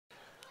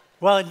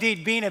Well,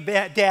 indeed, being a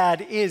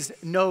dad is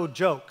no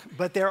joke,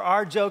 but there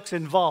are jokes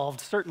involved,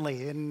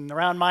 certainly. And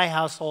around my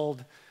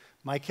household,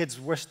 my kids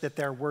wish that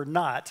there were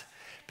not.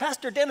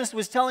 Pastor Dennis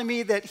was telling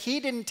me that he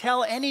didn't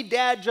tell any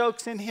dad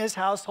jokes in his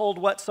household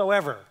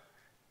whatsoever.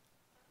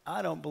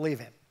 I don't believe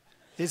him.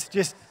 It's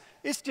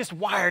just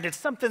wired. It's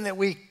something that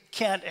we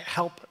can't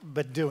help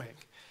but doing.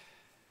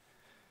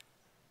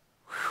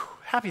 Whew.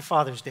 Happy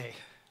Father's Day.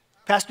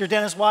 Pastor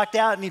Dennis walked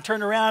out and he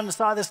turned around and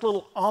saw this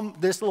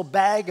little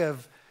bag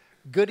of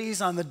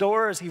goodies on the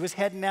door as he was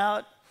heading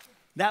out.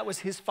 That was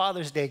his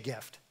Father's Day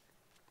gift.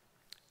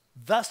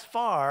 Thus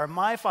far,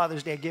 my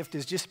Father's Day gift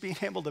is just being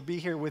able to be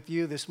here with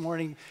you this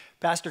morning.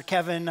 Pastor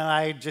Kevin,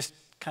 I just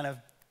kind of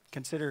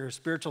consider a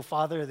spiritual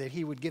father that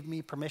he would give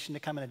me permission to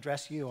come and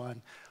address you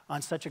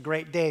on such a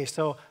great day.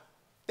 So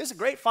it's a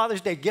great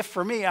Father's Day gift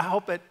for me. I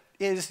hope it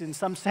is in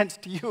some sense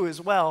to you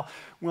as well.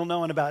 We'll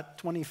know in about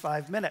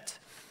 25 minutes.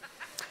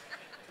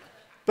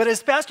 But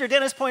as Pastor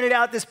Dennis pointed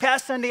out, this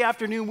past Sunday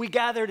afternoon, we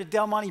gathered at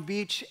Del Monte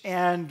Beach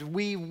and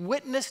we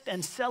witnessed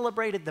and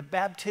celebrated the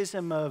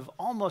baptism of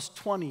almost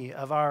 20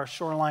 of our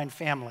Shoreline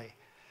family.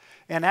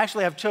 And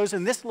actually, I've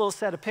chosen this little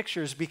set of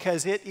pictures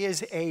because it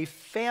is a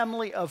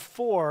family of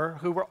 4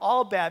 who were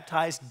all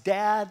baptized.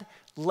 Dad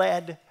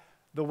led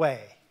the way.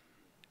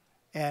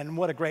 And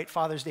what a great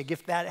Father's Day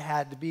gift that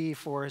had to be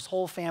for his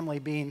whole family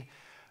being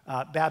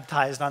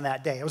baptized on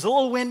that day. It was a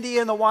little windy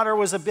and the water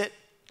was a bit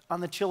on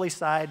the chilly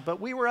side,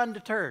 but we were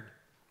undeterred.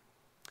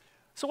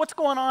 So what's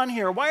going on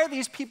here? Why are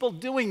these people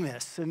doing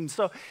this? And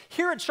so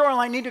here at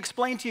Shoreline, I need to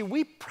explain to you,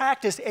 we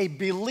practice a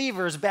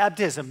believer's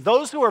baptism.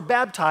 Those who are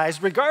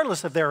baptized,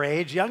 regardless of their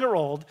age, young or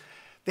old,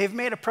 they've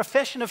made a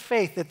profession of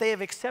faith that they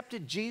have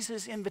accepted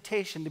Jesus'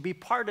 invitation to be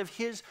part of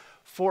his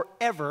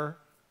forever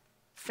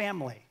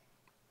family.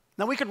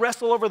 Now, we could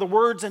wrestle over the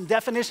words and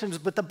definitions,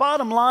 but the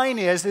bottom line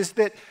is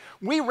that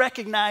we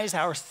recognize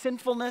our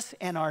sinfulness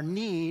and our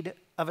need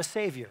of a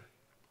Savior.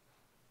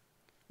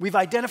 We've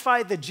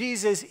identified that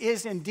Jesus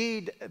is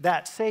indeed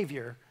that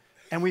Savior,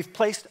 and we've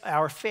placed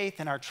our faith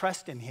and our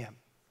trust in him.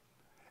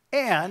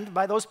 And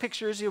by those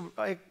pictures you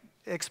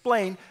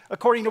explain,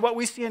 according to what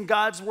we see in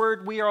God's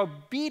word, we are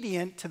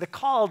obedient to the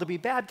call to be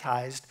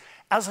baptized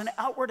as an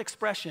outward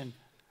expression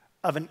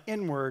of an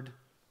inward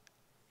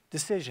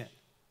decision.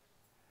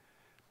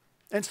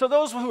 And so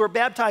those who were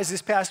baptized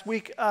this past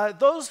week,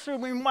 those who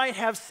we might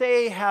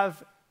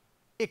have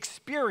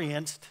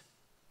experienced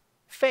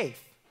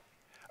faith.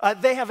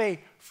 They have a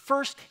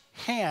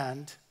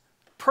first-hand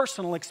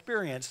personal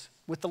experience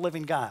with the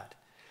living God.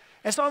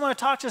 And so I'm going to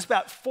talk to us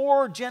about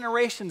 4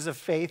 generations of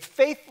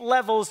faith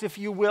levels, if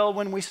you will.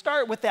 When we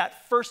start with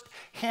that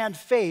first-hand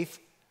faith,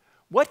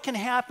 what can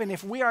happen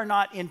if we are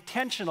not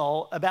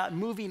intentional about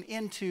moving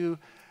into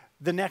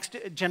the next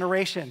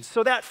generation?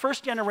 So that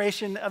first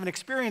generation of an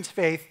experienced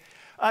faith,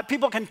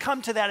 people can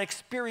come to that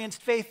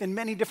experienced faith in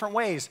many different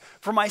ways.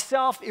 For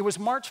myself, it was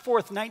March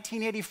 4th,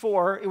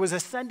 1984. It was a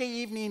Sunday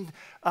evening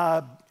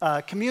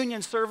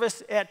communion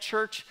service at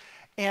church.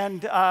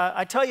 And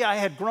I tell you, I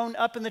had grown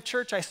up in the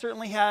church. I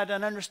certainly had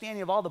an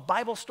understanding of all the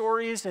Bible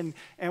stories. And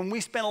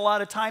we spent a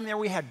lot of time there.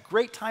 We had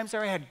great times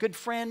there. I had good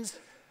friends.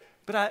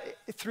 But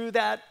through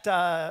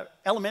that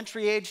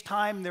elementary age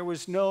time, there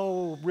was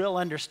no real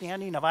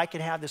understanding of I could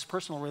have this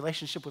personal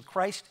relationship with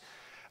Christ.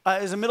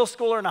 As a middle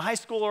schooler and a high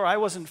schooler, I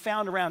wasn't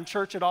found around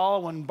church at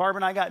all. When Barb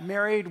and I got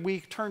married,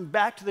 we turned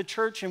back to the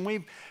church and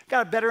we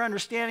got a better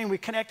understanding. We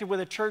connected with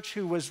a church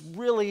who was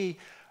really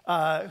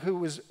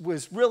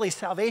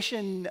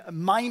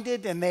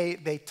salvation-minded, and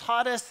they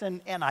taught us,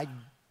 and I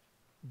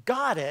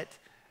got it,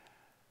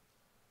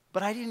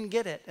 but I didn't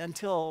get it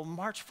until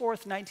March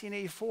 4th,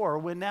 1984,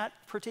 when that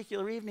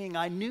particular evening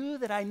I knew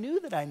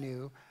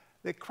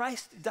that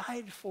Christ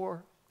died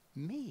for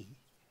me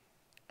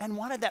and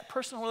wanted that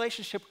personal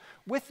relationship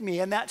with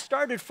me. And that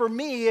started for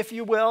me, if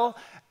you will,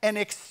 an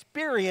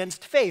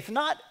experienced faith,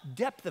 not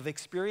depth of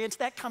experience.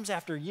 That comes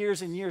after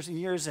years and years and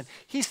years, and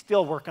he's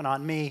still working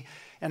on me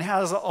and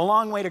has a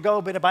long way to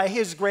go, but by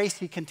his grace,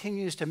 he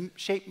continues to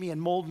shape me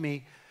and mold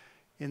me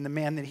in the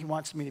man that he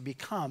wants me to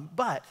become.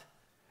 But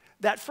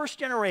that first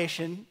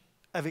generation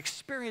of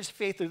experienced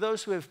faith are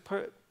those who have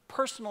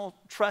personal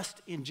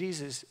trust in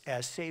Jesus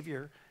as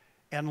Savior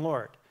and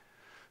Lord.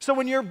 So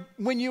when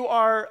you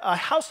are a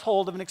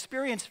household of an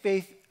experienced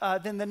faith,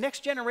 then the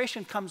next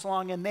generation comes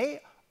along and they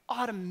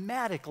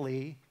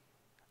automatically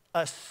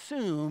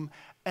assume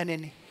an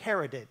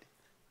inherited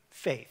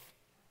faith.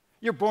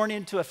 You're born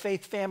into a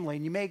faith family,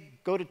 and you may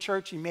go to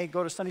church, you may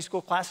go to Sunday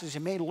school classes,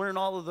 you may learn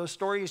all of those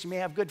stories, you may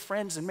have good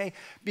friends, and may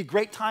be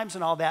great times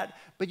and all that,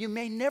 but you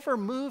may never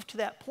move to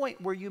that point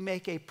where you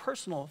make a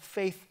personal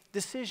faith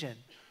decision.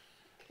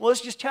 Well, let's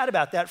just chat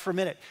about that for a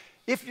minute.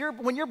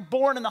 When you're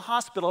born in the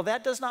hospital,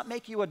 that does not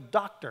make you a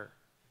doctor.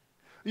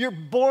 You're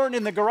born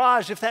in the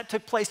garage. If that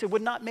took place, it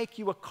would not make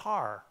you a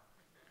car.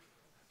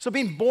 So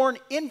being born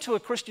into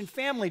a Christian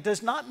family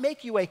does not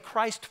make you a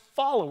Christ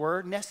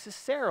follower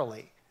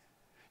necessarily.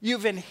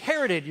 You've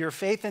inherited your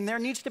faith, and there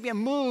needs to be a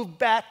move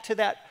back to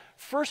that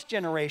first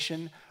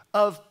generation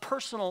of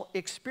personal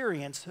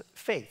experience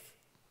faith.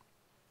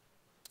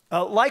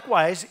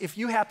 Likewise, if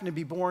you happen to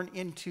be born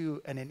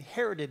into an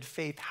inherited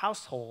faith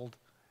household,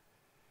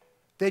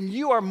 then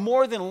you are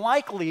more than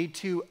likely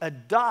to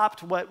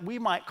adopt what we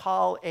might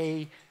call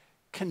a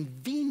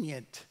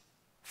convenient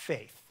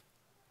faith.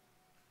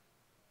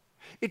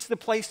 It's the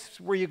place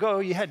where you go,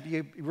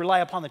 you rely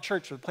upon the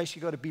church, or the place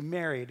you go to be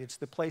married. It's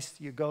the place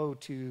you go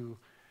to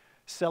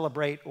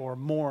celebrate or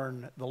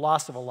mourn the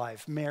loss of a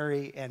life,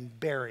 marry and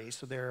bury.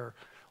 So they're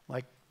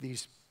like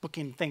these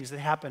booking things that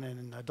happen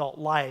in adult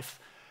life.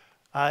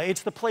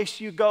 It's the place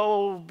you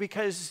go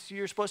because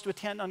you're supposed to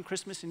attend on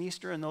Christmas and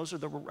Easter, and those are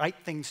the right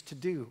things to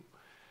do.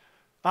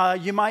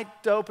 You might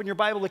open your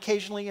Bible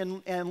occasionally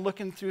and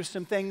looking through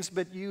some things,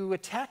 but you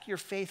attack your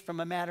faith from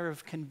a matter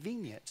of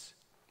convenience.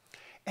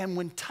 And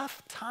when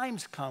tough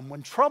times come,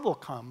 when trouble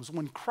comes,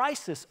 when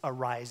crisis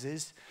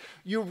arises,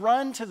 you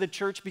run to the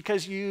church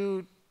because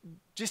you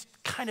just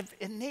kind of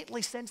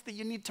innately sense that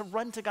you need to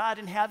run to God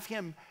and have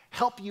him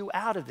help you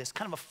out of this,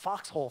 kind of a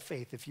foxhole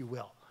faith, if you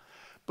will.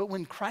 But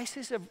when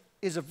crisis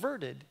is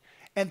averted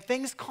and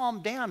things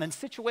calm down and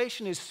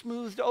situation is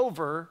smoothed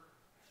over,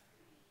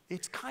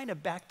 it's kind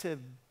of back to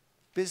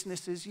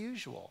business as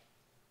usual.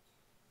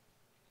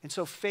 And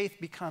so faith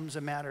becomes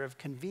a matter of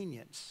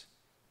convenience.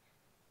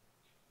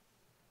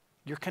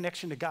 Your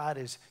connection to God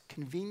is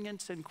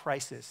convenience and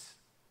crisis.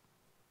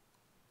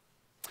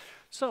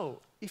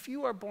 So, if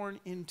you are born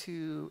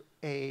into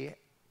a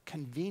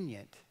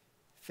convenient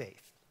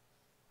faith,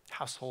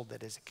 household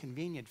that is a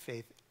convenient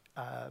faith,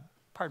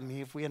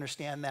 if we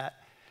understand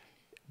that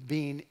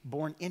being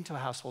born into a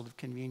household of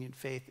convenient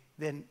faith,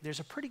 then there's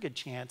a pretty good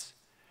chance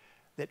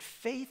that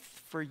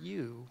faith for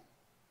you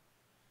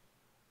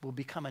will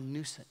become a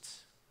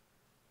nuisance.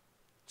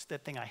 It's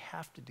that thing I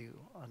have to do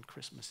on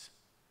Christmas.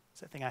 It's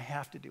that thing I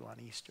have to do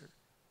on Easter.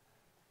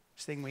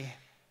 It's the thing we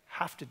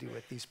have to do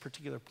at these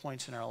particular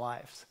points in our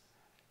lives.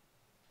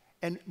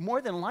 And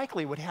more than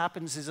likely what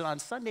happens is that on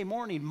Sunday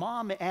morning,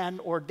 mom and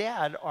or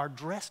dad are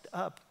dressed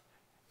up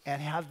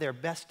and have their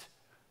best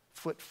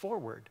foot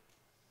forward.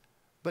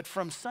 But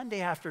from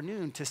Sunday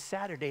afternoon to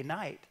Saturday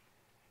night,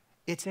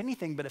 it's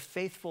anything but a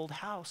faithful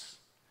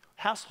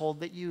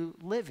household that you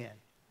live in.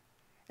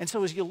 And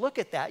so as you look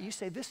at that, you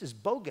say, this is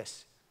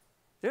bogus.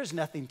 There's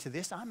nothing to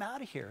this. I'm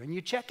out of here. And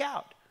you check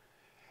out.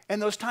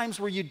 And those times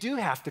where you do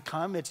have to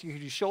come,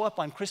 you show up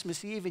on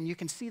Christmas Eve and you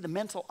can see the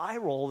mental eye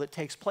roll that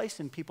takes place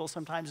in people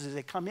sometimes as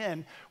they come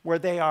in, where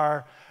they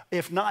are,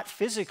 if not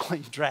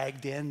physically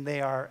dragged in, they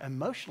are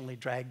emotionally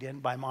dragged in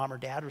by mom or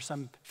dad or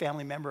some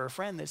family member or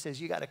friend that says,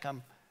 you got to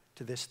come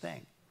to this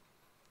thing.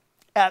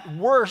 At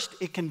worst,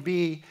 it can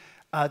be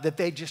that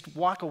they just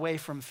walk away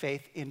from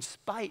faith in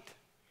spite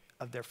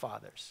of their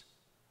fathers.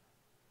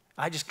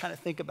 I just kind of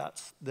think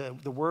about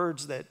the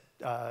words that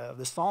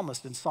the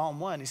psalmist in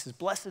Psalm 1, he says,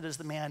 blessed is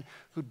the man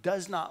who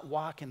does not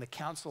walk in the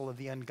counsel of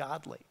the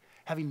ungodly,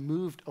 having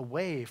moved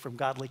away from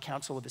godly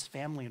counsel of his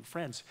family and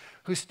friends,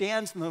 who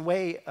stands in the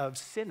way of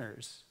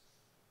sinners,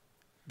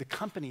 the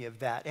company of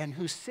that, and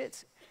who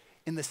sits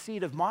in the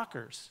seat of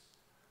mockers,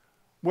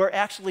 where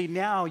actually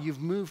now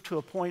you've moved to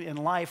a point in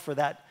life where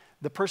that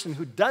the person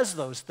who does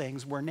those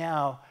things, where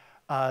now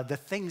the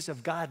things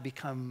of God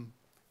become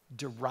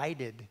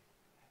derided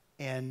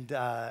and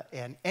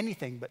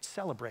anything but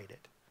celebrated.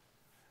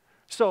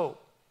 So,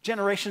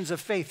 generations of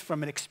faith,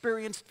 from an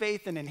experienced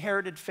faith, an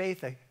inherited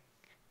faith, a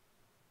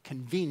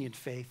convenient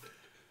faith,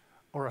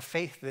 or a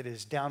faith that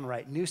is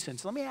downright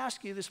nuisance. Let me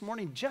ask you this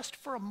morning, just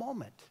for a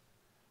moment,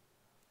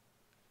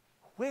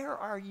 where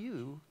are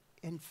you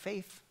in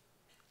faith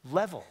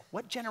level?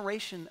 What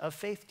generation of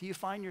faith do you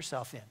find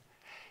yourself in?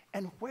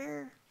 And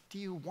where do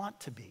you want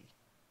to be?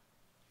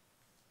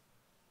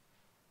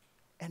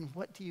 And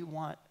what do you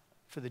want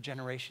for the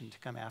generation to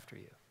come after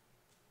you?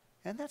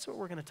 And that's what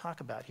we're going to talk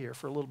about here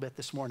for a little bit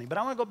this morning. But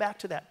I want to go back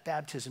to that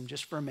baptism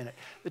just for a minute.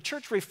 The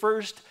church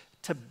refers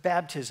to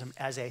baptism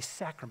as a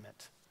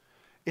sacrament.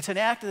 It's an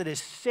act that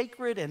is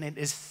sacred and it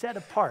is set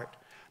apart.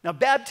 Now,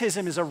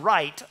 baptism is a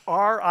rite,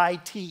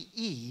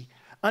 R-I-T-E,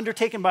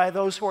 undertaken by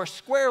those who are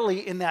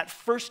squarely in that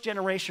first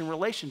generation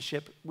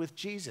relationship with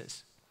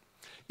Jesus.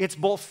 It's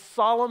both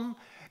solemn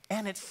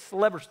and it's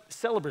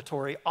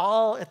celebratory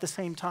all at the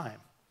same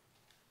time.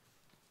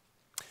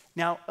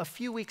 Now, a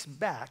few weeks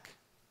back,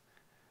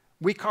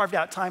 we carved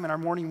out time in our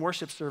morning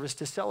worship service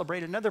to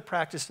celebrate another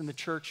practice in the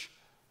church,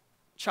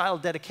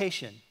 child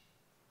dedication.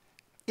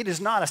 It is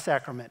not a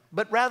sacrament,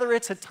 but rather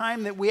it's a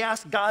time that we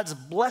ask God's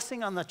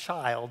blessing on the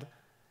child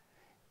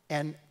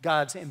and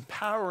God's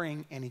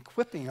empowering and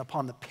equipping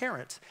upon the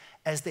parents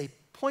as they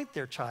point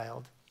their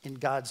child in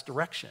God's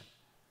direction.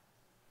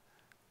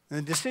 And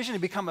the decision to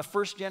become a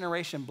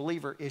first-generation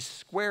believer is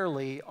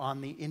squarely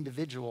on the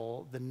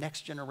individual, the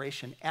next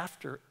generation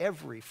after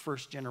every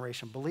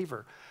first-generation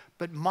believer.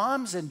 But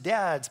moms and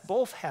dads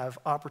both have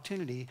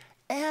opportunity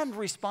and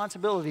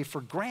responsibility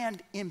for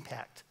grand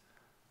impact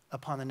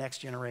upon the next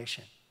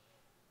generation.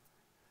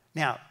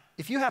 Now,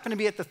 if you happen to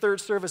be at the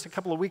third service a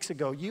couple of weeks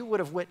ago, you would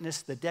have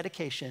witnessed the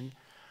dedication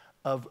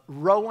of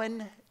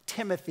Rowan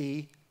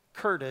Timothy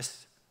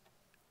Curtis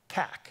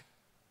Pack.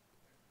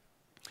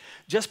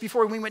 Just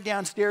before we went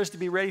downstairs to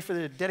be ready for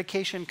the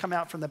dedication, come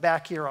out from the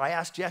back here, I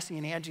asked Jesse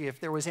and Angie if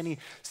there was any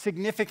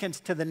significance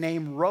to the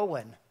name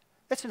Rowan.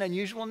 That's an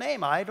unusual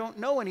name. I don't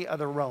know any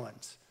other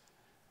Rowans.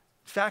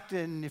 In fact,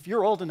 and if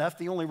you're old enough,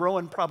 the only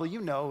Rowan probably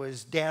you know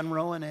is Dan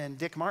Rowan and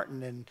Dick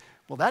Martin. And,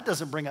 well, that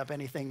doesn't bring up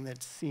anything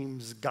that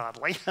seems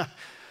godly.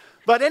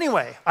 But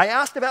anyway, I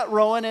asked about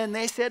Rowan, and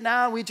they said,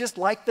 nah, we just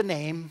like the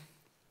name.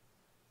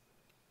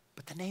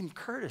 But the name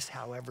Curtis,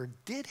 however,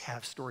 did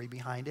have story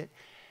behind it.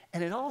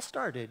 And it all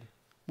started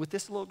with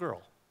this little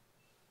girl.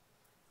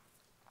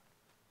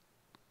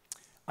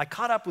 I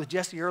caught up with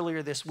Jesse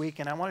earlier this week,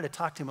 and I wanted to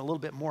talk to him a little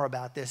bit more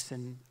about this,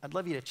 and I'd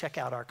love you to check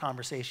out our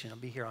conversation. It'll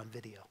be here on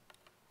video.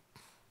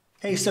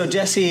 Hey, so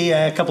Jesse,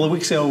 a couple of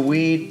weeks ago,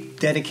 we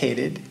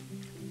dedicated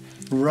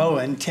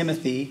Rowan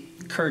Timothy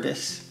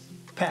Curtis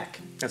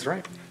Peck. That's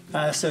right.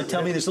 So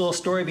tell me, there's a little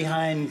story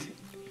behind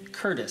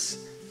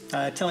Curtis.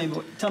 Tell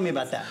me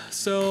about that.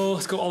 So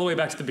let's go all the way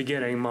back to the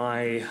beginning.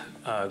 My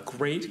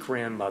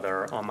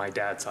great-grandmother on my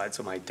dad's side,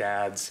 so my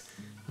dad's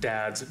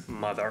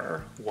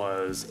mother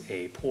was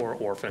a poor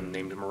orphan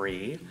named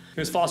Marie. He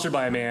was fostered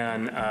by a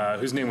man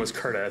whose name was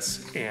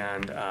Curtis,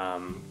 and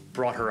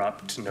brought her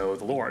up to know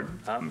the Lord.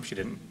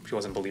 She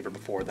wasn't a believer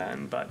before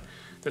then, but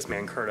this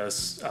man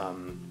Curtis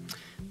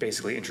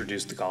basically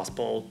introduced the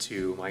gospel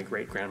to my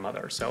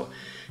great-grandmother. So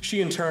she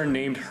in turn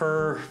named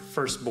her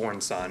firstborn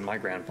son, my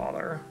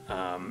grandfather,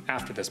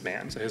 after this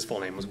man. So his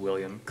full name was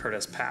William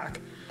Curtis Pack.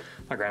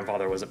 My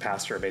grandfather was a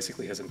pastor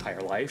basically his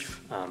entire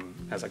life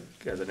as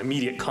an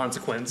immediate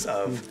consequence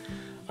of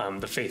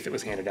the faith that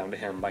was handed down to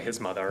him by his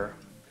mother,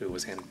 who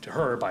was handed to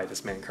her by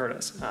this man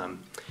Curtis.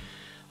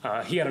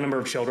 He had a number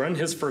of children.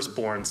 His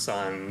firstborn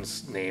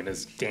son's name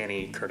is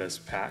Danny Curtis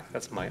Pack.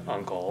 That's my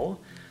uncle.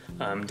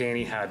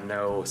 Danny had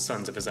no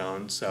sons of his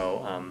own,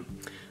 so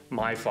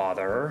my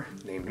father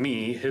named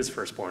me his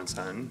firstborn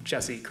son,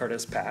 Jesse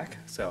Curtis Pack.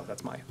 So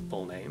that's my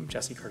full name,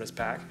 Jesse Curtis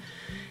Pack.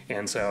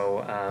 And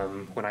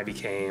so when I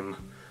became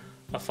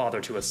a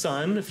father to a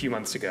son a few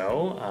months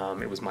ago,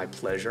 it was my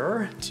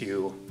pleasure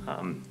to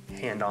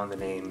hand on the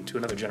name to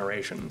another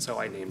generation. So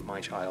I named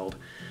my child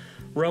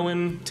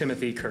Rowan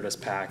Timothy Curtis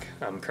Pack,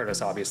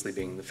 Curtis obviously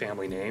being the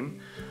family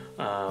name,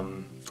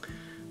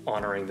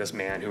 honoring this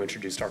man who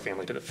introduced our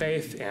family to the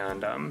faith,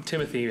 and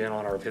Timothy in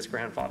honor of his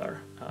grandfather,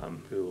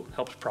 who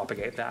helped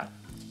propagate that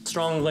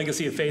strong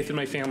legacy of faith in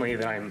my family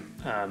that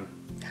I'm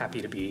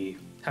happy to be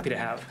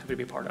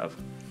a part of.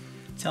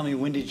 Tell me,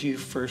 when did you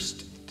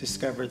first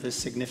discover the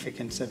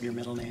significance of your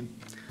middle name?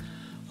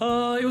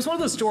 It was one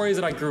of those stories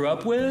that I grew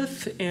up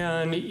with,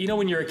 and you know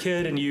when you're a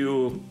kid and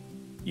you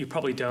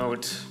probably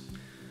don't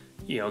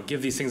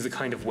give these things the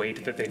kind of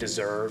weight that they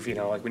deserve.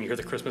 Like when you hear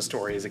the Christmas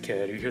story as a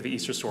kid, or you hear the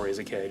Easter story as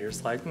a kid, you're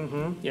just like,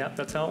 yeah,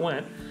 that's how it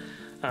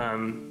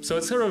went. So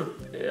it's sort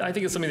of, I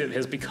think it's something that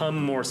has become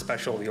more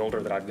special the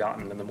older that I've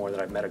gotten and the more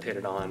that I've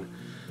meditated on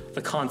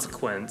the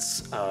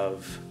consequence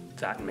of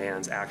that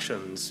man's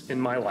actions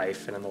in my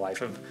life and in the life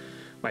of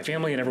my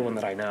family and everyone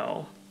that I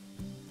know.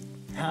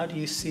 How do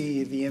you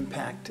see the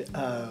impact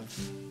of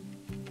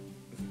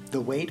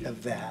the weight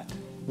of that?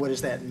 What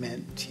has that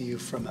meant to you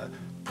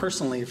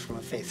personally from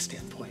a faith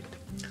standpoint?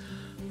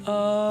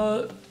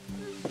 The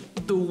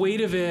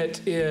weight of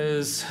it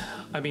is,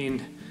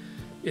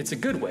 it's a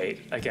good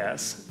weight, I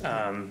guess.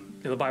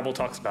 The Bible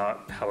talks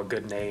about how a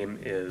good name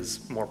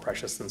is more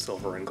precious than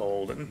silver and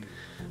gold. And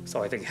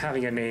so I think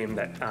having a name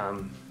that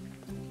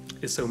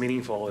is so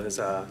meaningful is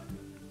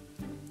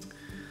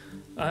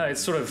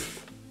it's sort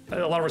of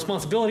a lot of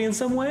responsibility in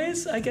some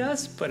ways, I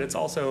guess, but it's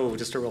also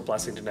just a real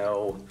blessing to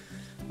know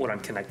what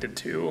I'm connected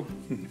to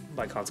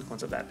by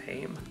consequence of that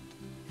name.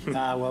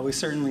 Well, we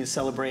certainly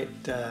celebrate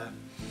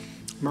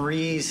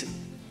Marie's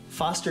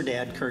foster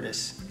dad,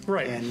 Curtis,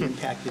 right, and the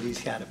impact that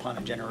he's had upon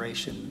a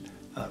generation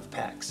of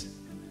Packs.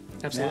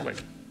 Absolutely.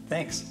 Yeah.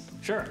 Thanks.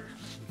 Sure.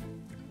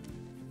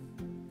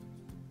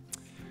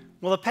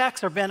 Well, the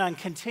Packs are bent on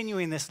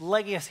continuing this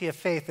legacy of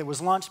faith that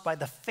was launched by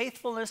the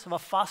faithfulness of a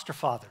foster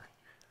father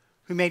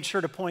who made sure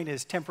to point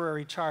his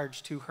temporary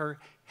charge to her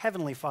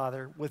heavenly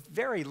Father with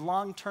very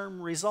long-term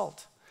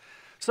result.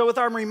 So with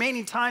our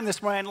remaining time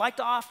this morning, I'd like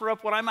to offer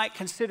up what I might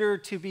consider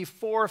to be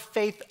 4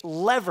 faith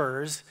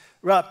levers,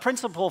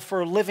 principle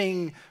for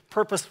living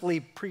purposefully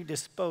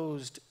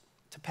predisposed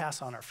to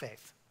pass on our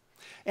faith.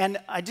 And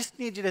I just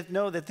need you to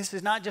know that this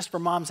is not just for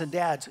moms and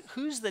dads.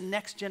 Who's the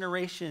next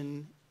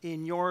generation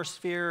in your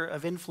sphere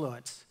of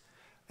influence?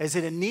 Is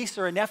it a niece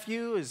or a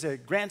nephew? Is it a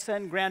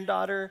grandson,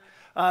 granddaughter?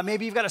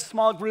 Maybe you've got a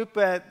small group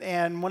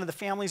and one of the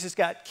families has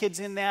got kids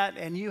in that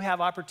and you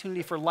have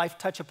opportunity for life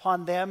touch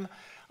upon them.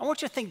 I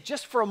want you to think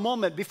just for a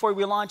moment before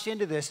we launch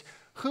into this,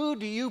 who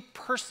do you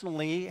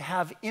personally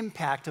have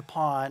impact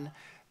upon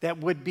that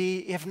would be,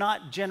 if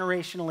not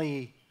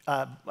generationally,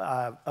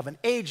 of an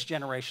age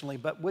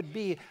generationally, but would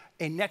be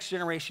a next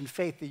generation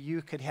faith that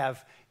you could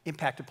have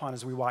impact upon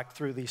as we walk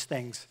through these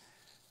things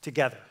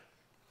together.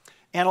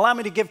 And allow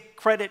me to give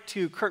credit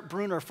to Kurt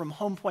Bruner from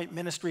Home Point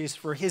Ministries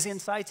for his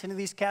insights into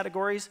these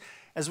categories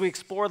as we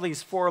explore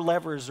these 4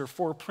 levers or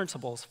 4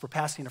 principles for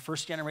passing a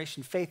first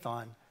generation faith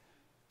on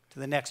to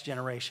the next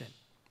generation.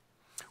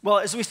 Well,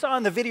 as we saw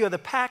in the video, the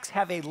Packs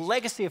have a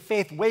legacy of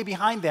faith way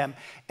behind them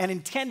and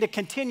intend to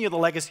continue the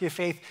legacy of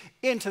faith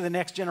into the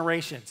next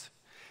generations.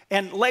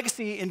 And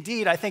legacy,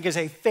 indeed, I think is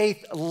a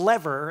faith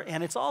lever,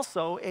 and it's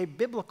also a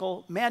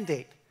biblical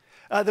mandate.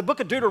 The book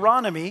of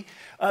Deuteronomy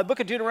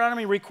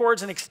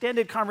records an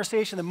extended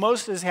conversation that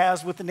Moses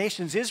has with the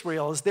nations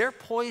Israel as they're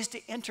poised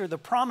to enter the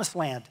promised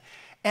land.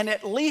 And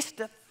at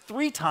least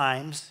 3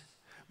 times,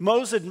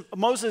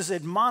 Moses'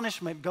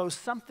 admonishment goes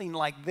something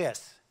like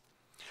this.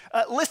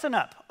 Listen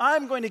up,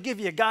 I'm going to give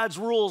you God's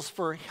rules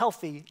for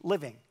healthy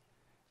living.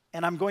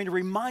 And I'm going to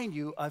remind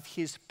you of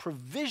his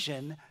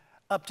provision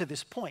up to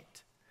this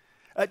point.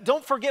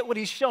 Don't forget what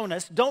he's shown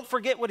us. Don't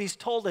forget what he's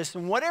told us.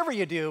 And whatever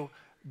you do,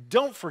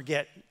 don't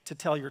forget to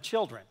tell your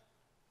children.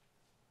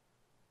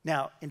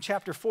 Now, in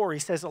chapter 4, he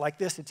says it like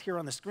this. It's here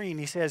on the screen.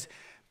 He says,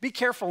 be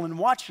careful and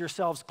watch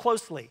yourselves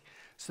closely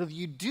so that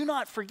you do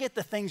not forget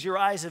the things your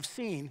eyes have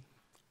seen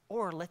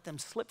or let them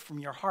slip from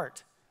your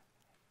heart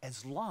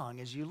as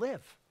long as you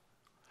live.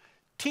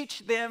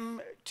 Teach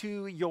them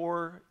to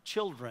your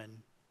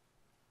children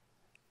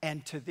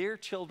and to their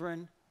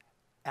children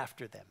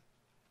after them.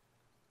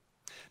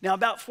 Now,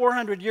 about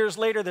 400 years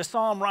later, the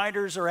psalm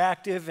writers are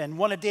active, and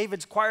one of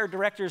David's choir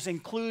directors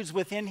includes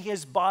within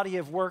his body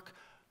of work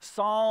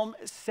Psalm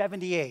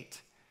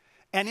 78.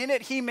 And in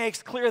it, he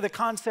makes clear the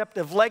concept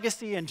of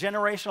legacy and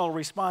generational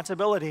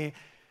responsibility,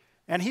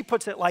 and he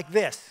puts it like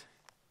this.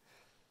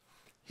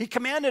 He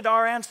commanded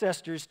our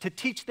ancestors to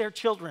teach their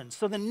children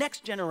so the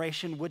next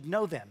generation would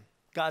know them,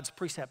 God's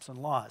precepts and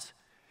laws,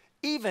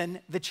 even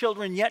the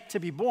children yet to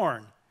be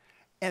born,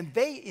 and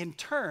they in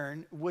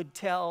turn would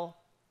tell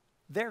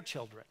their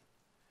children.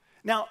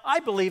 Now,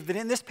 I believe that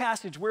in this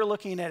passage, we're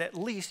looking at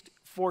least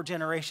 4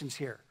 generations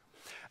here.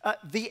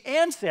 The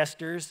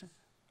ancestors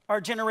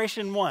are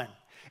generation 1,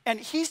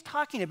 and he's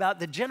talking about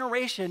the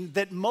generation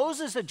that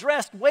Moses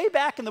addressed way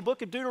back in the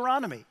book of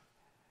Deuteronomy.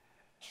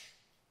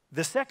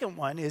 The second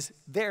one is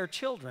their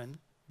children,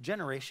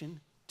 generation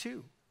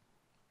 2.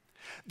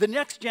 The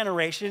next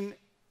generation,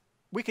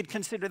 we could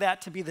consider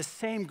that to be the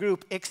same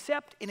group,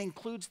 except it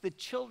includes the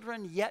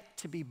children yet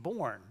to be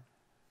born,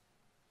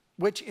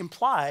 which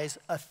implies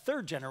a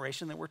 3rd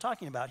generation that we're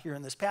talking about here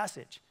in this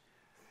passage.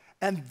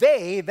 And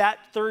that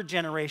 3rd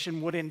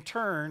generation, would in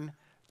turn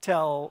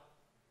tell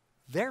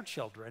their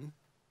children,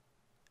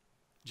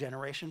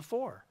 generation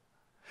 4.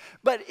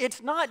 But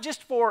it's not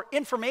just for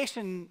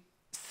information's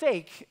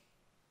sake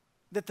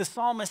that the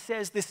psalmist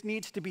says this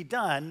needs to be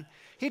done.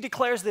 He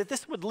declares that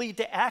this would lead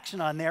to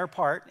action on their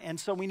part, and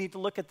so we need to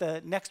look at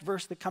the next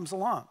verse that comes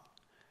along.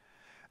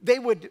 They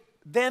would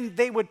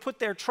put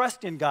their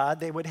trust in God.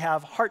 They would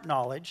have heart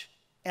knowledge,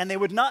 and they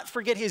would not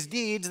forget his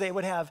deeds. They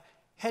would have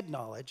head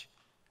knowledge,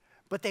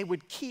 but they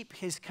would keep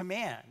his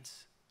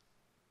commands.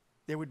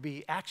 There would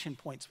be action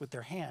points with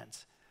their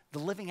hands, the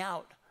living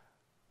out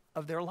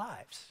of their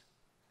lives.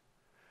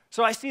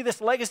 So I see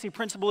this legacy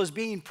principle as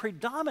being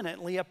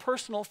predominantly a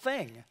personal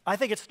thing. I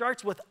think it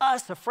starts with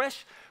us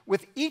afresh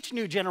with each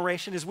new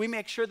generation as we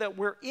make sure that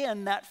we're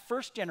in that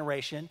first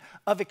generation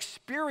of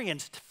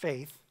experienced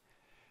faith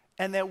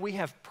and that we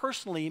have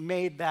personally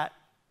made that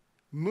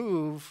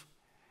move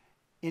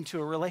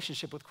into a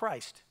relationship with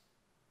Christ.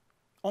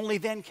 Only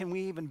then can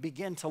we even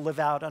begin to live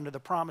out under the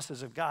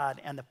promises of God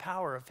and the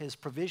power of his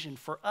provision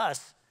for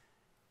us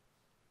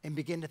and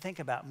begin to think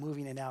about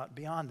moving it out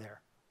beyond there.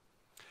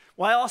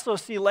 Well, I also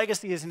see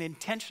legacy as an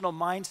intentional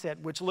mindset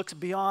which looks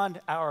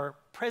beyond our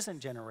present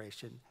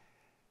generation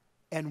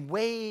and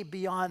way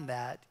beyond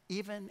that,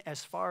 even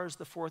as far as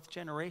the 4th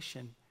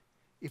generation,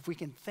 if we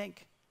can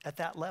think at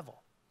that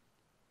level.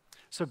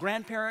 So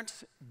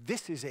grandparents,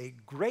 this is a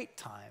great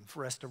time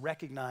for us to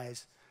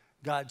recognize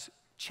God's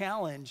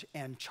challenge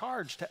and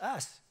charge to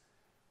us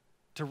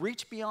to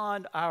reach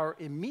beyond our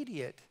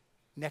immediate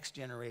next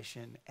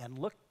generation and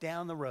look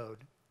down the road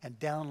and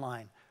down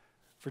line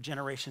for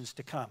generations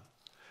to come.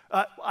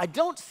 I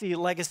don't see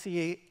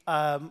legacy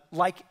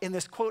like in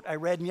this quote I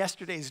read in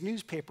yesterday's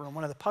newspaper in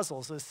one of the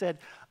puzzles. It said,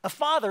 a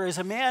father is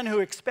a man who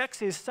expects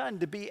his son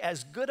to be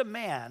as good a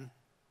man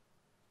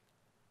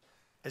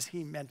as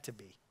he meant to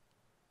be.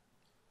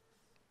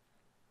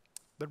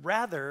 But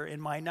rather, in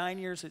my 9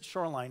 years at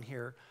Shoreline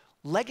here,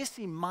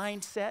 legacy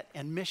mindset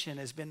and mission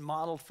has been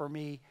modeled for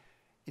me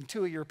in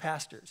 2 of your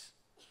pastors.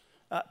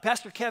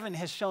 Pastor Kevin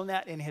has shown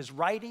that in his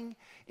writing,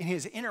 in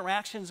his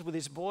interactions with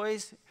his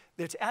boys.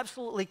 It's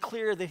absolutely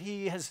clear that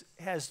he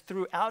has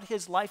throughout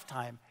his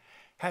lifetime,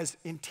 has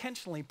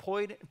intentionally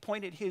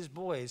pointed his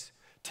boys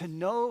to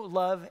know,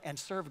 love, and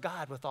serve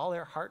God with all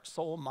their heart,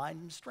 soul, mind,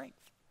 and strength.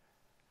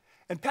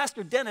 And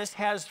Pastor Dennis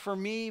has, for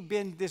me,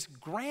 been this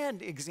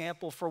grand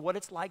example for what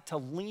it's like to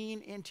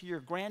lean into your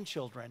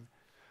grandchildren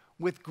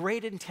with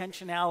great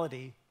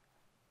intentionality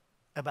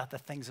about the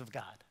things of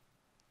God.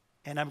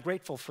 And I'm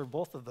grateful for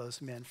both of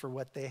those men for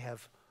what they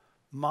have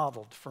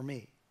modeled for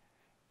me.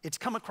 It's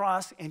come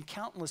across in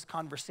countless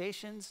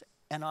conversations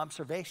and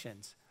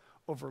observations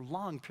over a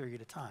long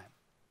period of time.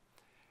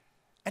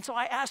 And so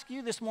I ask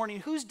you this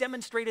morning, who's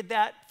demonstrated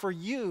that for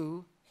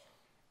you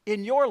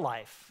in your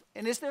life?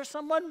 And is there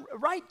someone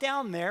right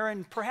down there,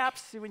 and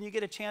perhaps when you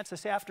get a chance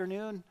this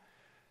afternoon,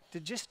 to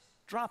just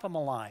drop them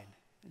a line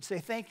and say,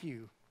 thank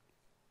you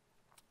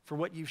for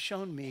what you've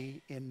shown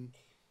me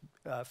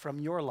from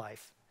your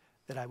life,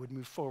 that I would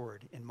move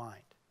forward in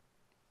mind.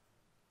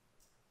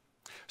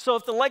 So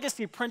if the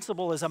legacy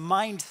principle is a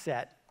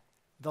mindset,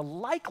 the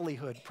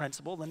likelihood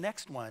principle, the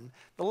next one,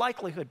 the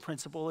likelihood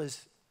principle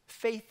is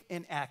faith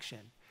in action.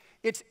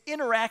 It's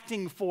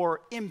interacting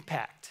for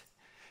impact.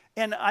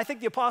 And I think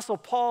the Apostle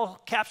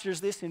Paul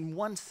captures this in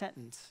one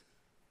sentence.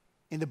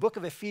 In the book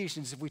of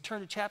Ephesians, if we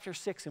turn to chapter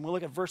 6 and we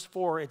look at verse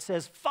 4, it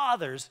says,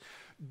 "Fathers,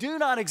 do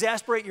not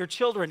exasperate your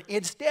children.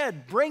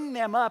 Instead, bring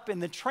them up in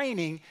the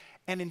training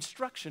and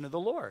instruction of the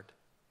Lord."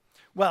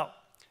 Well,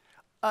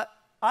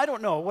 I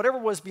don't know, whatever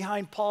was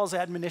behind Paul's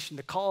admonition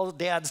to call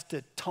dads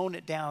to tone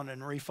it down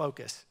and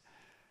refocus,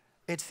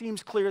 it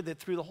seems clear that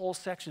through the whole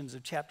sections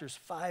of chapters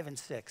 5 and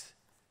 6,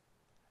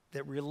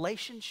 that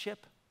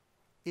relationship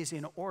is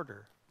in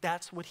order.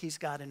 That's what he's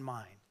got in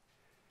mind.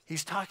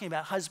 He's talking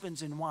about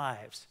husbands and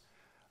wives,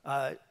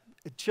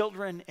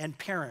 children and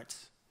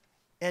parents,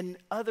 and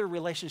other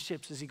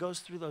relationships as he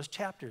goes through those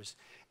chapters.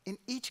 In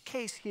each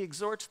case, he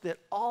exhorts that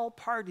all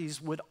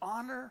parties would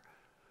honor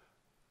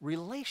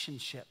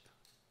relationship.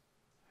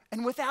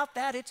 And without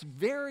that, it's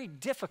very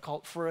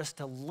difficult for us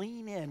to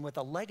lean in with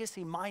a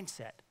legacy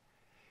mindset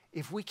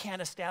if we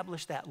can't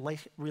establish that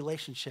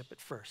relationship at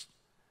first.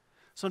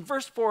 So in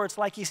verse 4, it's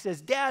like he says,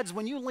 dads,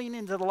 when you lean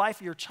into the life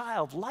of your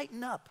child,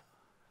 lighten up.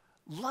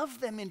 Love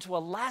them into a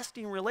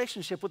lasting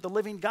relationship with the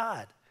living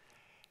God.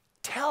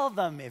 Tell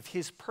them of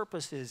his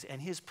purposes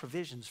and his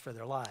provisions for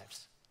their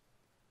lives.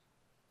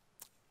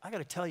 I got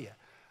to tell you,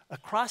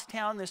 across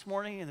town this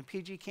morning in the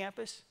PG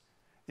campus,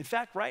 in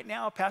fact, right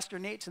now, Pastor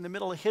Nate's in the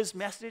middle of his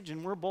message,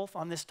 and we're both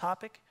on this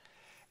topic.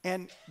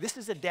 And this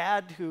is a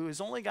dad who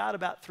has only got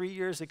about 3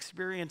 years'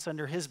 experience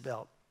under his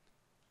belt.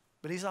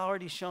 But he's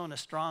already shown a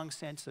strong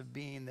sense of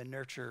being the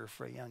nurturer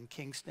for young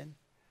Kingston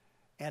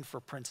and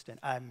for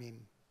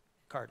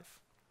Cardiff.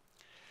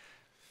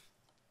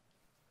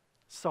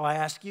 So I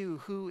ask you,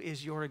 who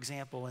is your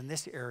example in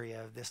this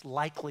area of this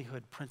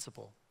likelihood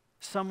principle?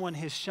 Someone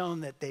has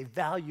shown that they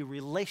value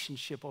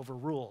relationship over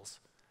rules,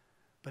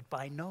 but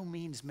by no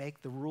means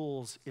make the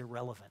rules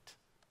irrelevant.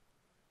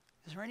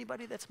 Is there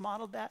anybody that's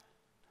modeled that?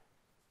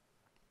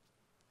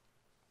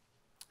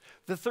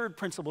 The third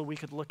principle we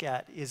could look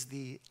at is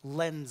the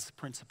lens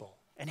principle.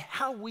 And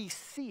how we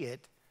see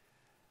it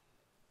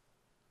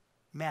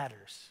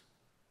matters.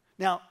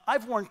 Now,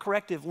 I've worn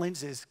corrective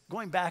lenses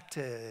going back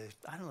to,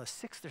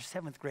 6th or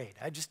 7th grade.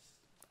 I just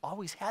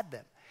always had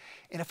them.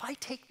 And if I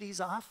take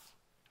these off,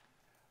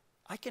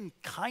 I can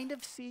kind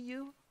of see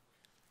you,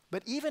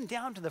 but even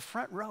down to the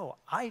front row,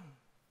 I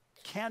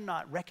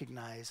cannot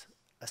recognize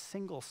a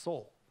single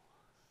soul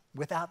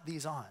without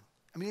these on.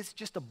 I mean, it's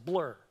just a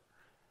blur.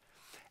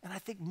 And I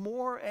think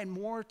more and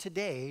more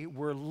today,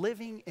 we're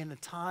living in a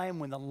time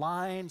when the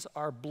lines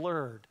are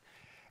blurred.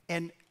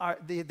 And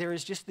there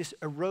is just this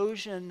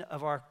erosion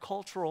of our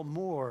cultural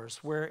mores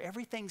where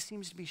everything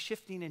seems to be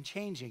shifting and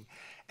changing.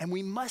 And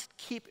we must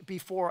keep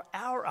before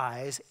our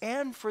eyes,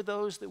 and for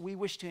those that we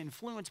wish to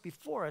influence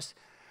before us,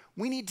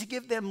 we need to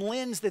give them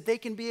lens that they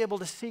can be able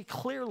to see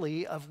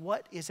clearly of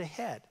what is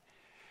ahead.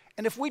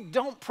 And if we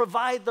don't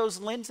provide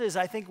those lenses,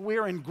 I think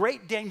we're in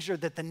great danger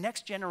that the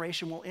next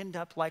generation will end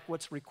up like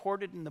what's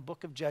recorded in the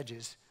book of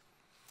Judges.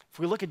 If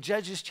we look at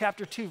Judges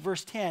chapter 2,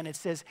 verse 10, it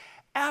says,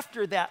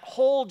 after that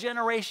whole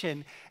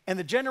generation, and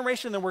the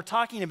generation that we're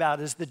talking about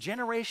is the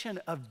generation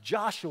of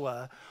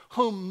Joshua,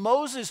 whom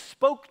Moses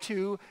spoke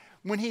to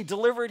when he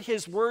delivered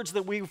his words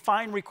that we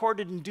find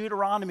recorded in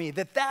Deuteronomy,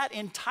 that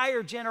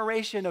entire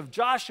generation of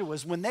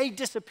Joshua's, when they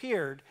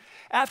disappeared,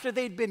 after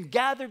they'd been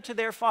gathered to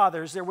their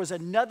fathers, there was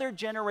another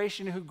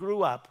generation who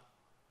grew up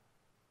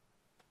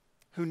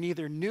who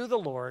neither knew the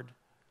Lord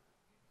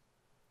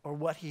or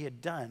what he had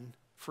done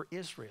for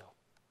Israel.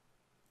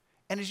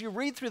 And as you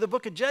read through the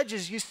book of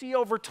Judges, you see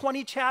over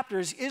 20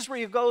 chapters,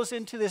 Israel goes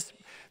into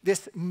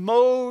this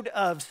mode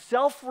of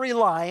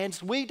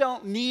self-reliance. We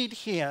don't need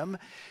him.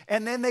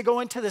 And then they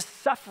go into the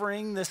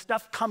suffering. The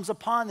stuff comes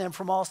upon them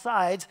from all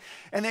sides.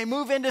 And they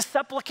move into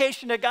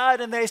supplication to God,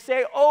 and they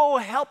say, oh,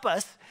 help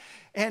us.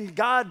 And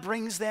God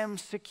brings them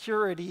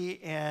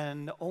security,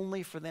 and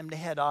only for them to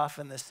head off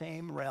in the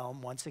same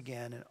realm once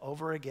again and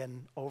over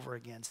again,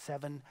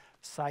 7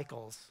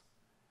 cycles.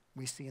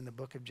 We see in the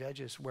book of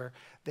Judges where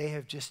they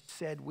have just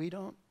said, we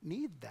don't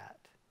need that.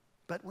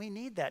 But we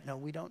need that. No,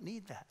 we don't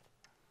need that.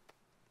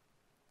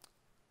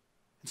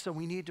 And so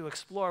we need to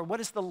explore, what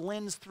is the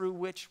lens through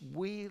which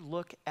we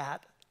look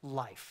at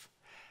life?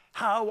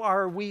 How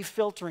are we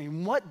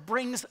filtering? What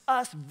brings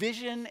us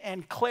vision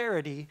and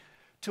clarity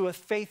to a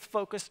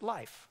faith-focused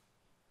life?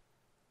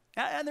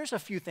 And there's a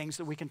few things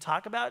that we can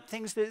talk about,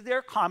 things that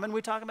they're common.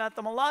 We talk about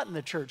them a lot in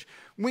the church.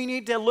 We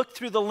need to look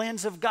through the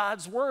lens of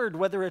God's word,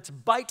 whether it's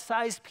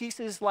bite-sized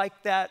pieces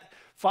like that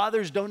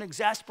Fathers, don't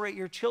exasperate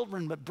your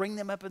children, but bring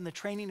them up in the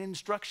training and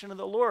instruction of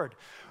the Lord.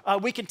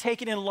 We can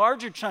take it in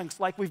larger chunks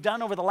like we've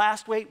done over the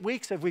last 8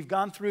 weeks as we've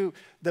gone through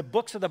the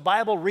books of the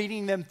Bible,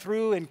 reading them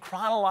through in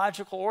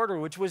chronological order,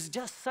 which was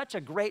just such a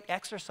great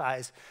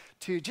exercise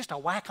to just a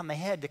whack on the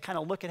head to kind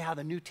of look at how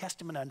the New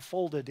Testament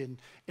unfolded in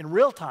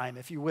real time,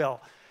 if you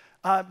will.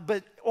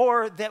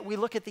 Or that we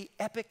look at the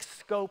epic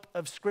scope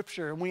of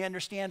Scripture and we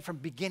understand from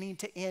beginning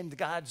to end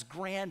God's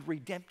grand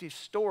redemptive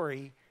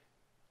story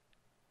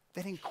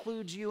that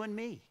includes you and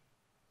me.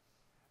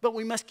 But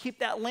we must keep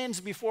that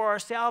lens before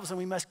ourselves, and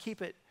we must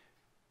keep it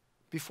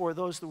before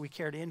those that we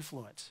care to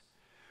influence.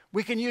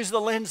 We can use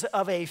the lens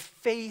of a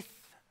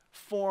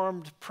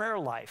faith-formed prayer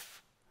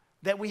life,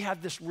 that we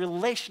have this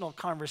relational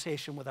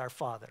conversation with our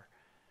Father,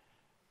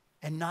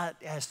 and not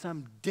as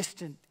some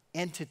distant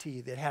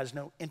entity that has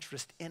no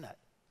interest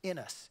in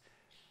us.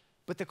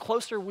 But the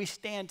closer we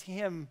stand to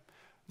Him,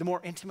 the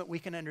more intimate we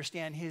can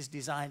understand His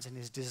designs and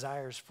His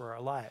desires for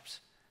our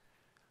lives.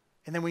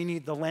 And then we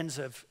need the lens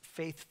of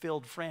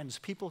faith-filled friends,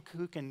 people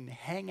who can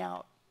hang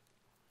out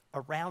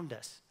around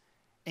us,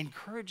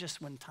 encourage us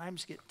when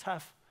times get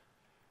tough,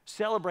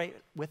 celebrate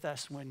with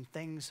us when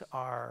things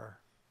are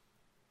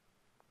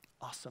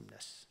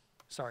awesomeness.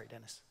 Sorry,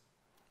 Dennis.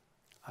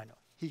 I know.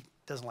 He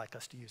doesn't like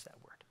us to use that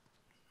word.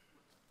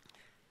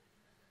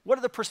 What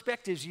are the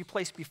perspectives you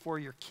place before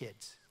your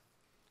kids?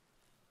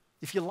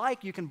 If you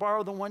like, you can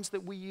borrow the ones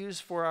that we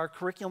use for our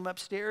curriculum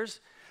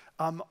upstairs.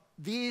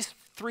 These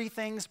 3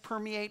 things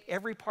permeate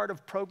every part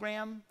of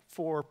program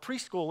for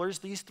preschoolers.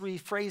 These 3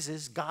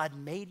 phrases: God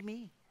made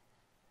me,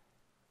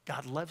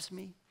 God loves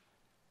me,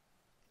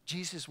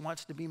 Jesus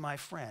wants to be my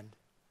friend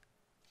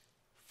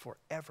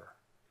forever.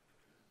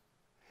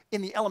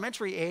 In the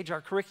elementary age,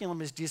 our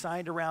curriculum is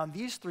designed around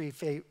these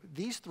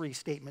three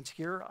statements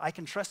here. I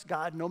can trust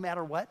God no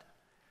matter what.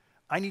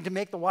 I need to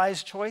make the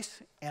wise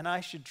choice, and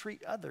I should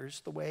treat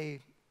others the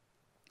way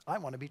I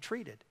want to be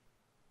treated.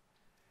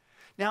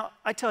 Now,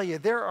 I tell you,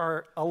 there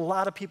are a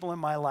lot of people in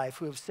my life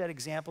who have set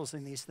examples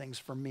in these things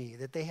for me,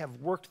 that they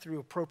have worked through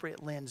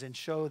appropriate lens and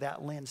show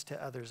that lens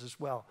to others as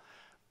well.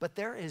 But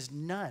there is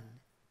none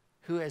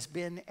who has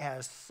been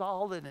as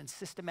solid and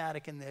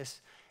systematic in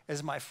this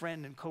as my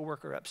friend and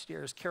coworker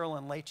upstairs,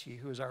 Carolyn Leachy,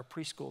 who is our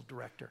preschool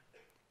director.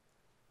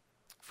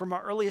 From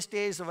our earliest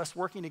days of us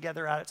working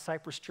together out at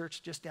Cypress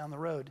Church just down the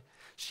road,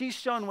 she's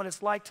shown what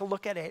it's like to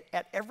look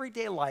at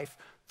everyday life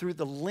through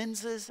the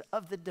lenses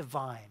of the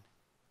divine.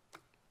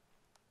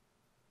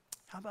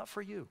 How about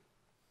for you?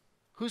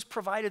 Who's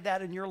provided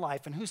that in your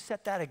life, and who's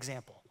set that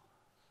example?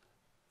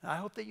 I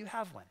hope that you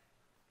have one.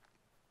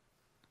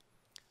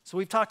 So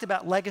we've talked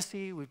about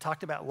legacy, we've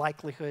talked about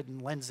likelihood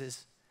and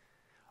lenses.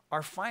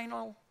 Our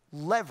final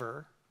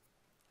lever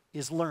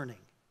is learning.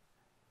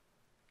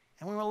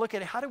 And we want to look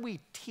at how do we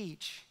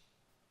teach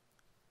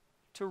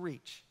to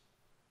reach.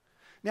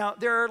 Now,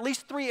 there are at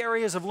least 3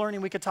 areas of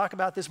learning we could talk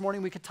about this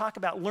morning. We could talk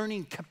about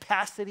learning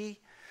capacity,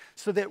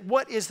 so that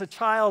what is the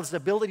child's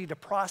ability to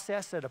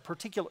process at a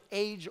particular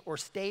age or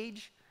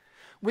stage.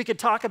 We could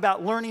talk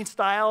about learning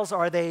styles.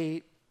 Are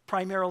they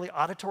primarily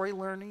auditory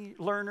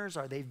learners?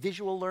 Are they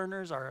visual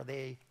learners? Are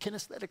they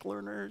kinesthetic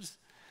learners?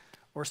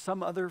 Or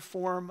some other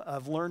form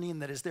of learning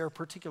that is their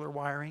particular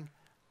wiring?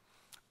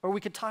 Or we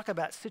could talk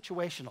about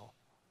situational.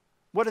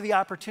 What are the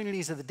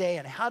opportunities of the day,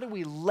 and how do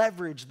we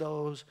leverage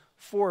those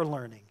for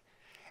learning?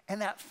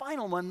 And that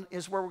final one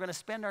is where we're going to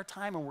spend our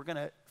time, and we're going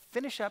to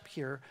finish up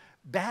here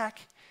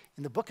back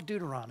in the book of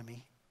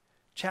Deuteronomy,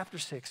 chapter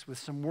 6, with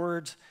some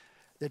words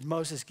that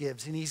Moses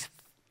gives. And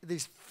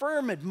these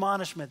firm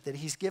admonishment that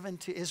he's given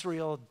to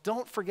Israel: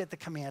 don't forget the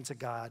commands of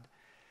God.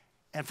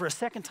 And for a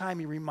second time,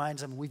 he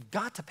reminds them we've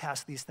got to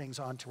pass these things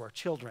on to our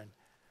children.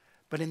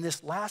 But in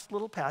this last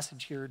little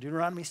passage here,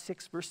 Deuteronomy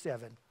 6, verse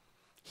 7,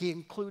 he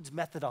includes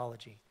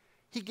methodology.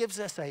 He gives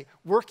us a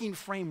working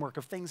framework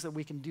of things that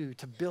we can do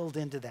to build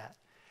into that.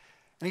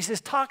 And he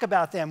says, talk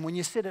about them when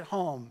you sit at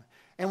home,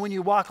 and when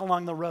you walk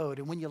along the road,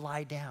 and when you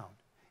lie down,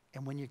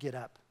 and when you get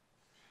up.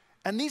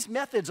 And these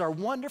methods are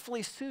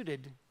wonderfully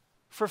suited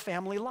for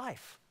family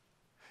life.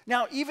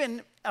 Now,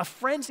 even a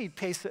frenzied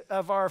pace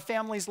of our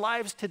families'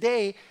 lives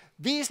today,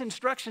 these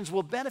instructions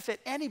will benefit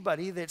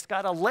anybody that's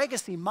got a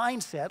legacy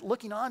mindset,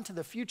 looking on to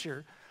the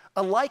future,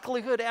 a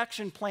likelihood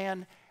action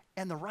plan,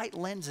 and the right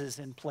lenses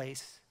in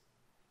place.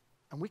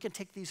 And we can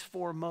take these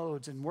 4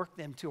 modes and work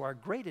them to our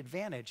great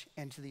advantage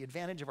and to the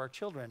advantage of our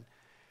children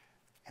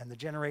and the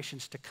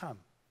generations to come.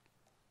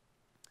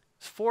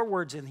 There's 4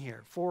 words in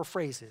here, 4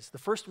 phrases. The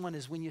first one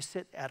is when you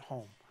sit at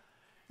home.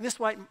 And this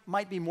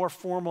might be more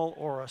formal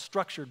or a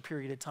structured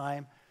period of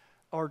time,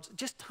 or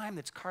just time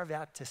that's carved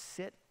out to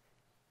sit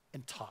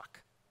and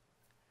talk.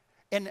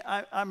 And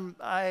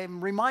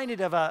I'm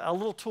reminded of a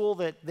little tool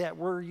that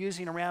we're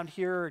using around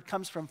here. It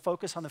comes from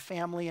Focus on the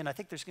Family, and I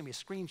think there's going to be a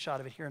screenshot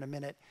of it here in a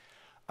minute.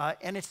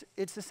 And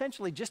it's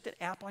essentially just an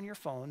app on your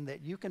phone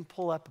that you can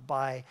pull up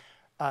by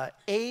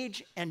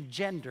age and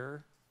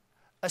gender,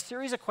 a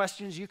series of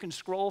questions you can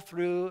scroll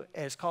through.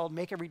 It's called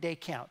Make Every Day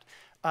Count.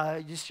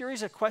 A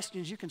series of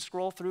questions you can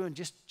scroll through and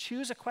just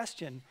choose a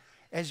question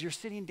as you're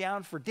sitting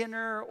down for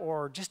dinner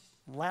or just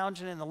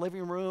lounging in the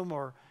living room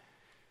or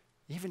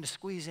even to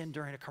squeeze in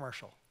during a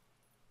commercial.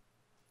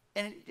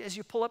 And as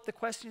you pull up the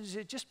questions,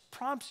 it just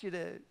prompts you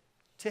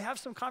to have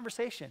some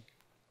conversation.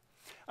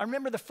 I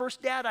remember the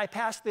first dad I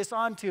passed this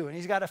on to, and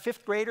he's got a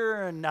 5th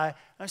grader, and I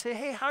say,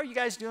 hey, how are you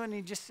guys doing? And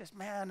he just says,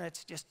 man,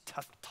 it's just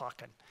tough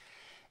talking.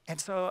 And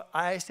so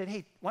I said,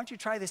 hey, why don't you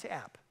try this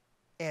app?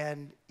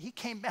 And he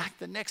came back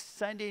the next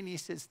Sunday, and he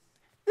says,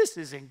 this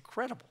is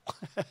incredible.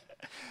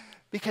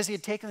 Because he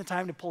had taken the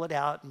time to pull it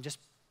out, and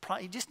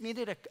he just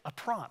needed a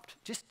prompt,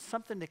 just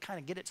something to kind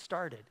of get it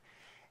started.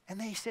 And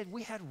they said,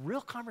 we had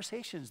real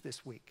conversations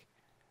this week.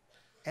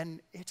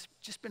 And it's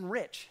just been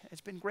rich.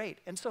 It's been great.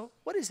 And so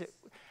what is it?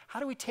 How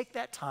do we take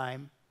that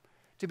time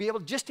to be able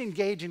to just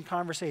engage in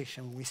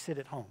conversation when we sit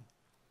at home?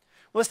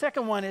 Well, the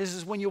second one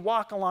is when you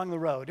walk along the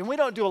road. And we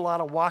don't do a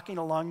lot of walking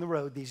along the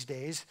road these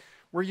days.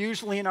 We're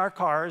usually in our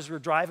cars. We're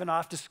driving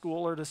off to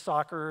school or to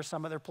soccer or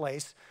some other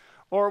place.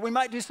 Or we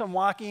might do some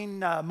walking,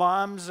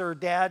 moms or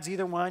dads,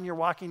 either one. You're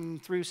walking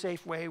through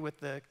Safeway with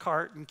the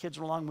cart and kids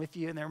are along with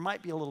you, and there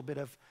might be a little bit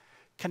of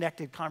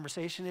connected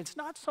conversation. It's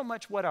not so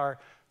much what our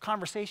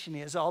conversation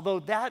is, although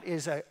that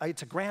is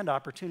it's a grand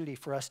opportunity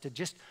for us to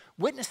just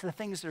witness the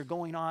things that are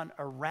going on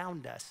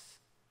around us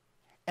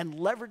and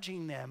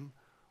leveraging them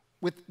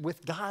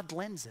with God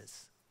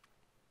lenses.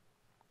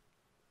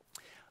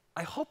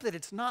 I hope that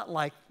it's not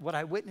like what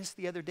I witnessed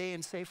the other day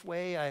in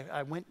Safeway.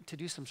 I went to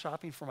do some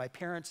shopping for my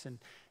parents, and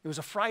it was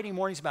a Friday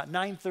morning. It's about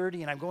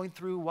 9:30, and I'm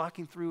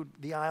walking through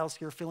the aisles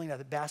here, filling out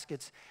the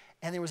baskets,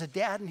 and there was a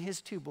dad and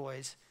his 2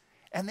 boys,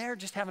 and they're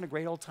just having a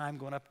great old time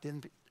going up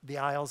the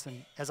aisles.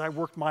 And as I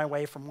worked my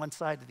way from one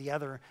side to the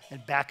other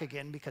and back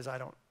again, because I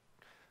don't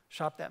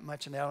shop that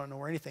much and I don't know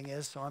where anything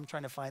is, so I'm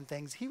trying to find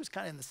things. He was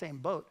kind of in the same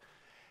boat.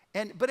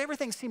 But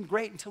everything seemed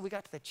great until we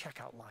got to the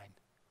checkout line.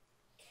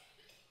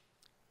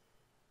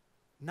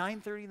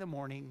 9:30 in the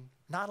morning,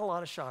 not a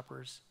lot of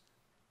shoppers,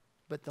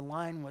 but the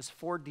line was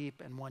 4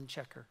 deep and 1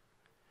 checker.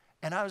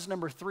 And I was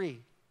number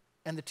 3,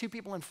 and the 2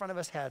 people in front of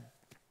us had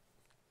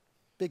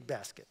big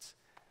baskets.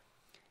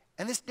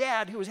 And this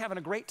dad, who was having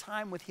a great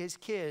time with his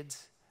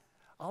kids,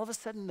 all of a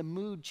sudden the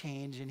mood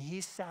changed, and he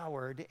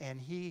soured,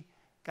 and he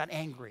got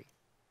angry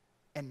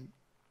and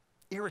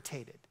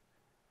irritated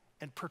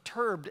and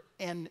perturbed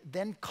and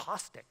then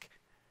caustic.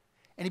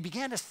 And he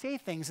began to say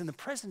things in the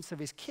presence of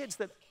his kids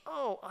that,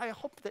 oh, I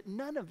hope that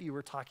none of you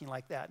are talking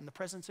like that in the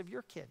presence of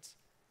your kids.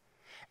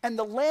 And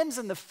the lens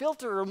and the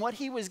filter and what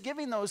he was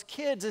giving those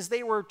kids as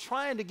they were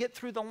trying to get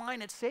through the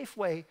line at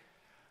Safeway,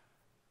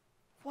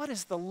 what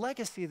is the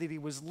legacy that he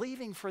was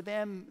leaving for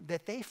them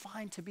that they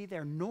find to be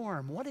their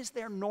norm? What is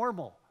their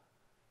normal?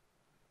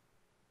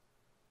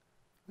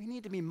 We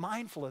need to be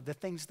mindful of the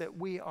things that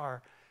we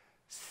are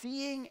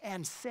seeing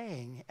and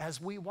saying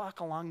as we walk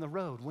along the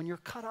road. When you're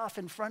cut off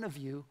in front of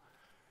you,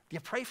 do you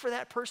pray for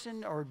that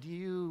person, or do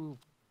you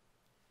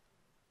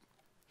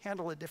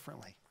handle it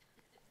differently?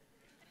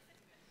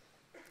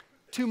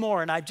 2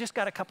 more, and I've just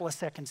got a couple of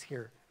seconds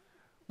here.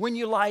 When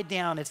you lie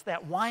down, it's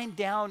that wind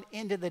down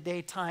into the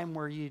daytime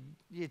where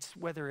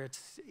whether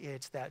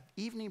it's that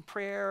evening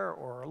prayer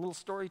or a little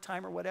story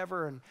time or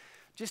whatever. And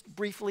just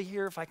briefly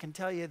here, if I can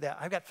tell you that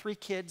I've got 3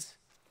 kids,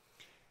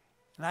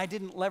 and I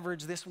didn't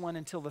leverage this one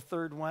until the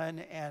 3rd one,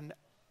 and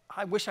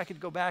I wish I could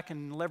go back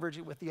and leverage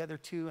it with the other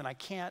 2, and I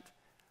can't.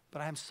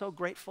 But I'm so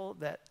grateful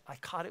that I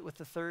caught it with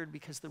the 3rd,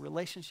 because the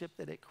relationship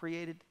that it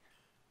created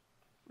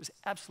was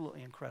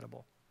absolutely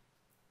incredible.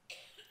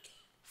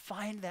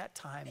 Find that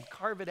time,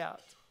 carve it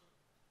out.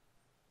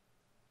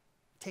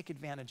 Take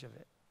advantage of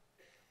it.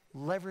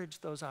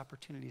 Leverage those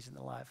opportunities in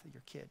the life of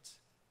your kids.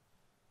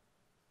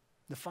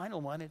 The final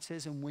one, it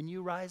says, and when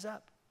you rise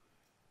up.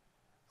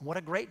 And what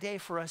a great day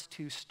for us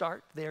to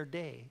start their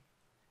day,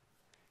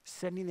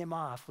 sending them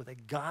off with a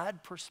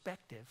God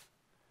perspective,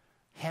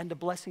 hand a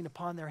blessing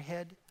upon their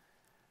head,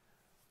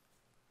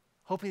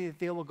 hoping that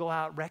they will go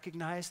out,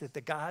 recognize that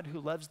the God who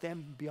loves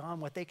them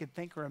beyond what they could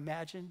think or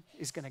imagine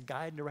is going to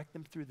guide and direct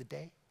them through the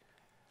day.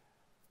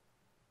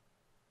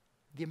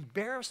 The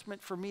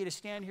embarrassment for me to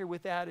stand here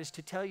with that is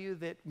to tell you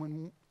that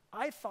when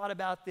I thought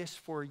about this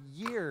for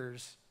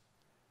years,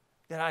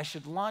 that I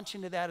should launch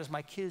into that as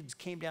my kids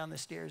came down the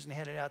stairs and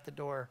headed out the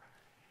door,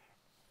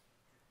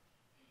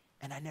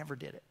 and I never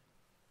did it.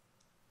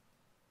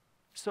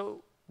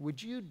 So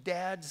would you,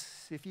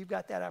 dads, if you've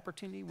got that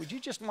opportunity, would you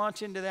just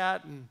launch into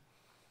that and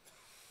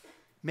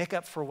make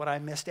up for what I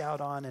missed out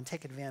on and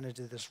take advantage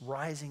of this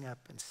rising up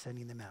and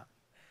sending them out?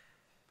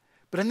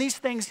 But in these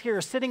things here,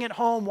 sitting at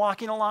home,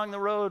 walking along the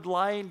road,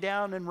 lying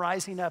down and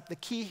rising up, the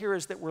key here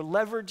is that we're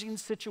leveraging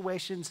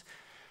situations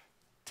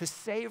to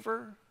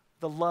savor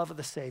the love of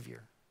the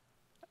Savior,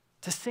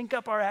 to sync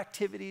up our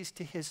activities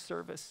to his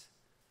service,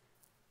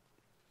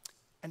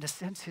 and to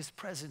sense his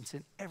presence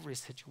in every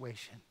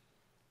situation.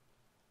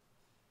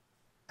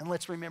 And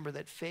let's remember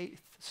that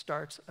faith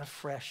starts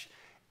afresh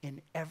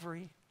in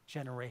every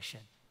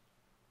generation.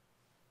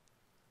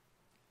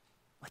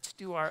 Let's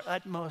do our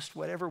utmost,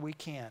 whatever we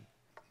can,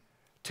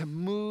 to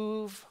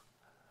move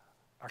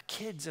our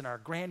kids and our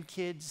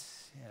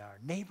grandkids and our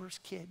neighbors'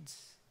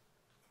 kids,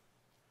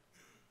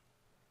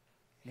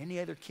 and any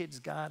other kids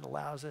God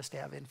allows us to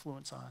have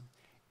influence on,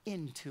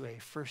 into a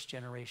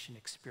first-generation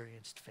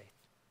experienced faith.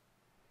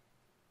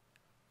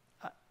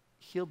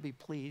 He'll be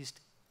pleased,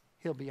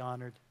 he'll be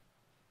honored,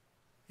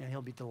 and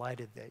he'll be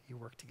delighted that you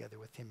work together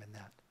with him in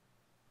that.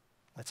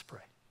 Let's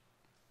pray.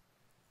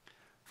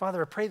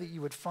 Father, I pray that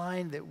you would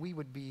find that we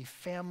would be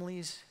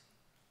families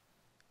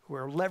who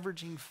are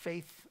leveraging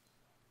faith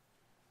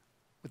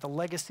with a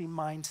legacy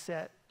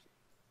mindset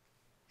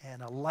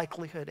and a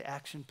likelihood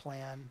action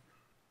plan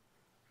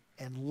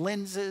and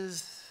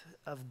lenses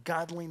of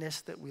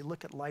godliness that we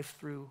look at life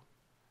through,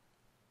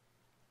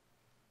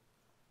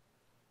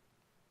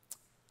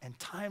 and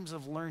times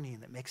of learning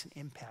that makes an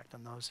impact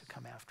on those who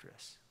come after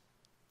us.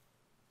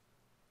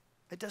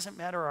 It doesn't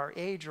matter our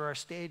age or our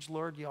stage,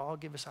 Lord, you all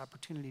give us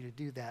opportunity to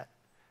do that.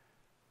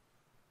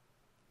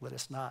 Let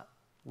us not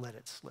let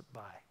it slip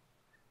by.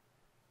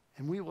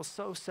 And we will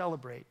so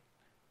celebrate.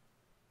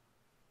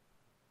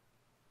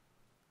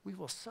 We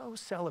will so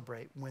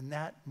celebrate when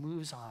that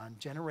moves on,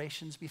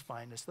 generations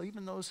behind us,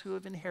 even those who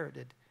have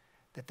inherited,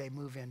 that they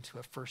move into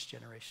a first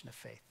generation of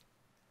faith.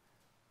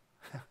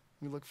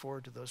 We look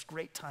forward to those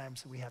great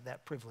times that we have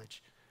that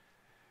privilege.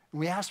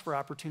 And we ask for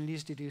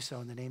opportunities to do so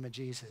in the name of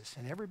Jesus.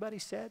 And everybody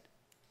said,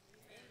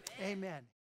 Amen. Amen.